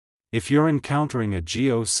If you're encountering a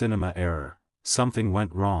GeoCinema error, something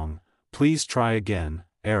went wrong, please try again.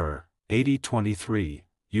 Error 8023.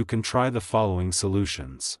 You can try the following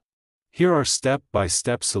solutions. Here are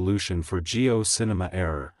step-by-step solution for GeoCinema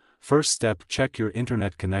error. First step, check your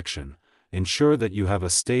internet connection. Ensure that you have a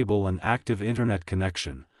stable and active internet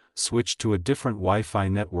connection. Switch to a different Wi-Fi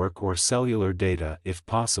network or cellular data if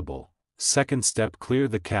possible. Second step, clear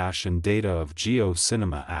the cache and data of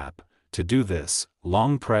GeoCinema app. To do this,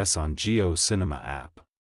 long press on GeoCinema app.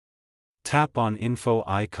 Tap on Info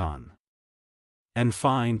icon. And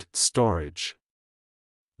find Storage.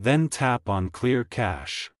 Then tap on Clear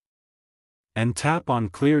Cache. And tap on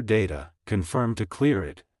Clear Data, confirm to clear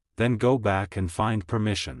it, then go back and find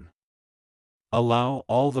Permission. Allow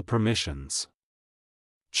all the permissions.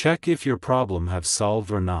 Check if your problem have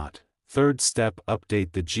solved or not. Third step,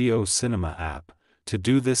 update the GeoCinema app. To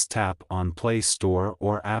do this, tap on Play Store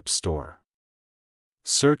or App Store.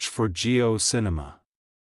 Search for GeoCinema.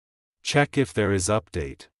 Check if there is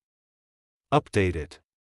update. Update it.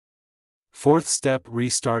 Fourth step,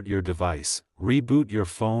 restart your device. Reboot your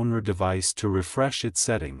phone or device to refresh its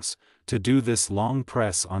settings. To do this, long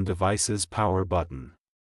press on device's power button.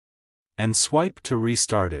 And swipe to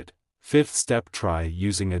restart it. Fifth step, try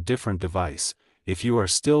using a different device. If you are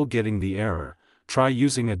still getting the error, try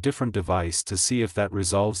using a different device to see if that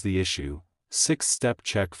resolves the issue. Sixth step,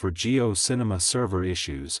 check for GeoCinema server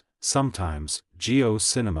issues. Sometimes,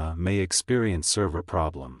 GeoCinema may experience server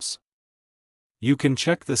problems. You can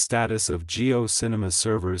check the status of GeoCinema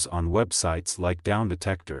servers on websites like Down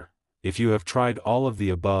Detector. If you have tried all of the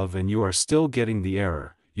above and you are still getting the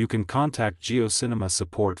error, you can contact GeoCinema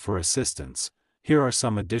support for assistance. Here are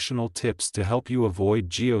some additional tips to help you avoid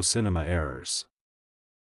GeoCinema errors.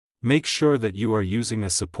 Make sure that you are using a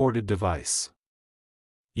supported device.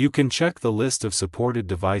 You can check the list of supported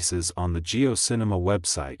devices on the GeoCinema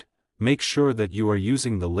website. Make sure that you are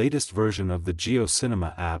using the latest version of the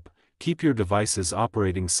GeoCinema app. Keep your device's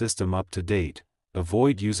operating system up to date.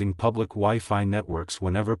 Avoid using public Wi-Fi networks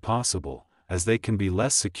whenever possible, as they can be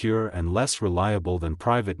less secure and less reliable than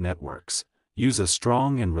private networks. Use a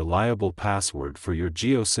strong and reliable password for your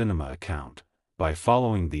GeoCinema account. By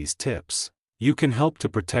following these tips, you can help to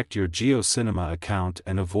protect your GeoCinema account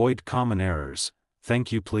and avoid common errors.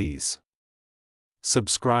 Thank you. Please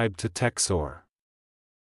subscribe to TechSoar.